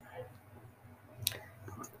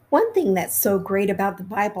One thing that's so great about the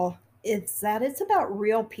Bible is that it's about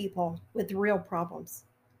real people with real problems.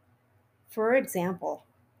 For example,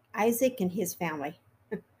 Isaac and his family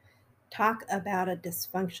talk about a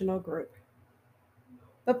dysfunctional group.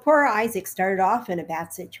 But poor Isaac started off in a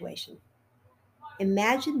bad situation.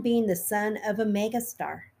 Imagine being the son of a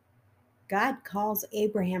megastar. God calls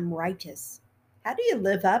Abraham righteous. How do you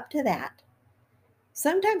live up to that?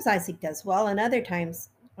 Sometimes Isaac does well, and other times,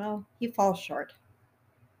 well, he falls short.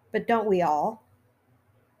 But don't we all?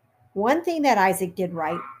 One thing that Isaac did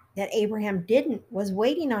right that Abraham didn't was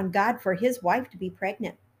waiting on God for his wife to be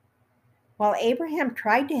pregnant. While Abraham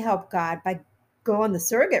tried to help God by going the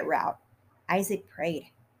surrogate route, Isaac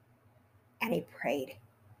prayed and he prayed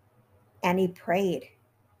and he prayed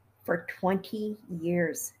for 20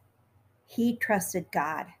 years. He trusted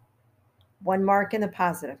God, one mark in the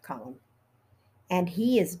positive column, and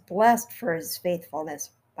he is blessed for his faithfulness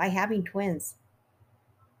by having twins.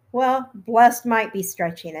 Well, blessed might be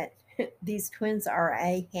stretching it. These twins are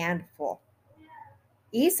a handful.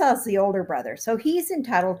 Esau's the older brother, so he's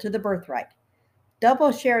entitled to the birthright,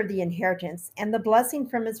 double share of the inheritance, and the blessing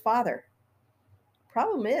from his father.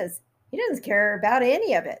 Problem is, he doesn't care about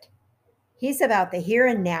any of it. He's about the here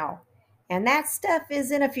and now, and that stuff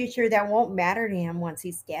is in a future that won't matter to him once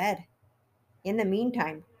he's dead. In the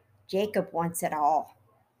meantime, Jacob wants it all.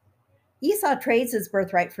 Esau trades his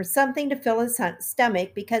birthright for something to fill his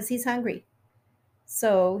stomach because he's hungry.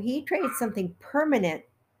 So he trades something permanent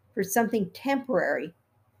for something temporary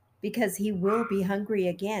because he will be hungry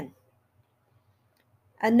again.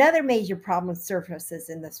 Another major problem surfaces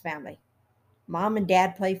in this family. Mom and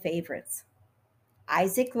dad play favorites.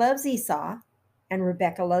 Isaac loves Esau, and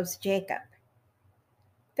Rebekah loves Jacob.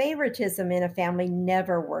 Favoritism in a family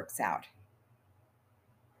never works out.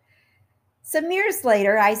 Some years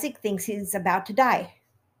later, Isaac thinks he's about to die.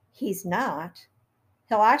 He's not.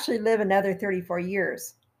 He'll actually live another 34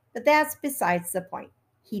 years, but that's besides the point.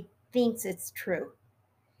 He thinks it's true.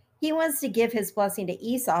 He wants to give his blessing to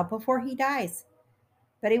Esau before he dies,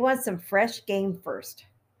 but he wants some fresh game first.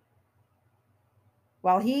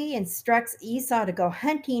 While he instructs Esau to go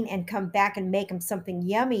hunting and come back and make him something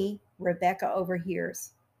yummy, Rebekah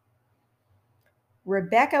overhears.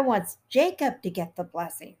 Rebekah wants Jacob to get the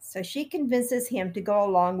blessing, so she convinces him to go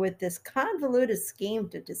along with this convoluted scheme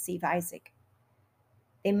to deceive Isaac.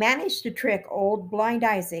 They manage to trick old blind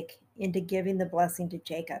Isaac into giving the blessing to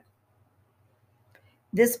Jacob.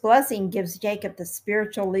 This blessing gives Jacob the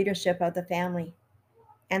spiritual leadership of the family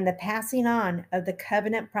and the passing on of the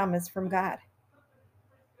covenant promise from God.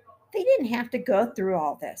 They didn't have to go through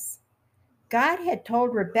all this. God had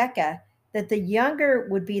told Rebekah that the younger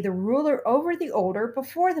would be the ruler over the older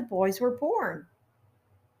before the boys were born.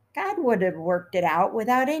 God would have worked it out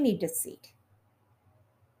without any deceit.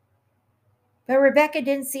 But Rebekah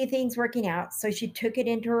didn't see things working out, so she took it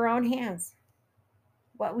into her own hands.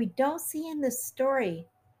 What we don't see in this story,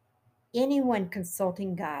 anyone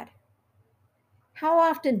consulting God. How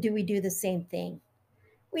often do we do the same thing?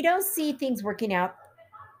 We don't see things working out,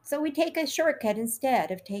 so we take a shortcut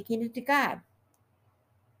instead of taking it to God.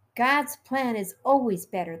 God's plan is always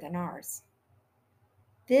better than ours.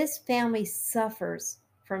 This family suffers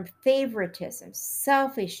from favoritism,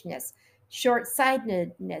 selfishness, short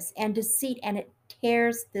sightedness, and deceit, and it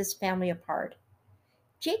tears this family apart.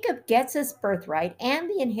 Jacob gets his birthright and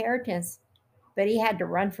the inheritance, but he had to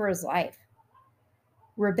run for his life.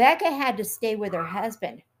 Rebekah had to stay with her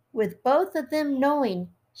husband, with both of them knowing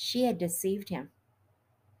she had deceived him.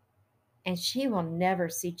 And she will never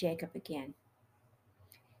see Jacob again.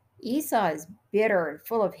 Esau is bitter and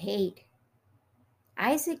full of hate.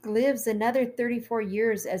 Isaac lives another 34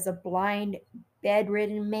 years as a blind,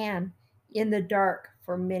 bedridden man in the dark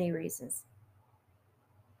for many reasons.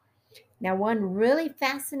 Now, one really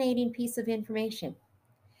fascinating piece of information.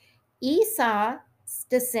 Esau's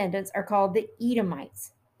descendants are called the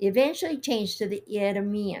Edomites, eventually changed to the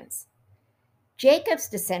Idumeans. Jacob's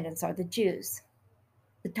descendants are the Jews.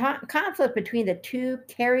 The conflict between the two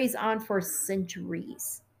carries on for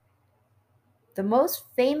centuries. The most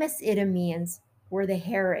famous Idumeans were the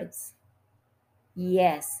Herods.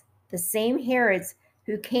 Yes, the same Herods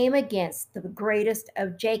who came against the greatest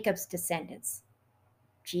of Jacob's descendants,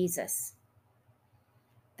 Jesus.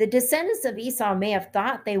 The descendants of Esau may have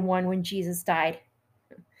thought they won when Jesus died,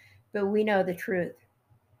 but we know the truth.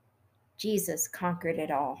 Jesus conquered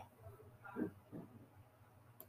it all.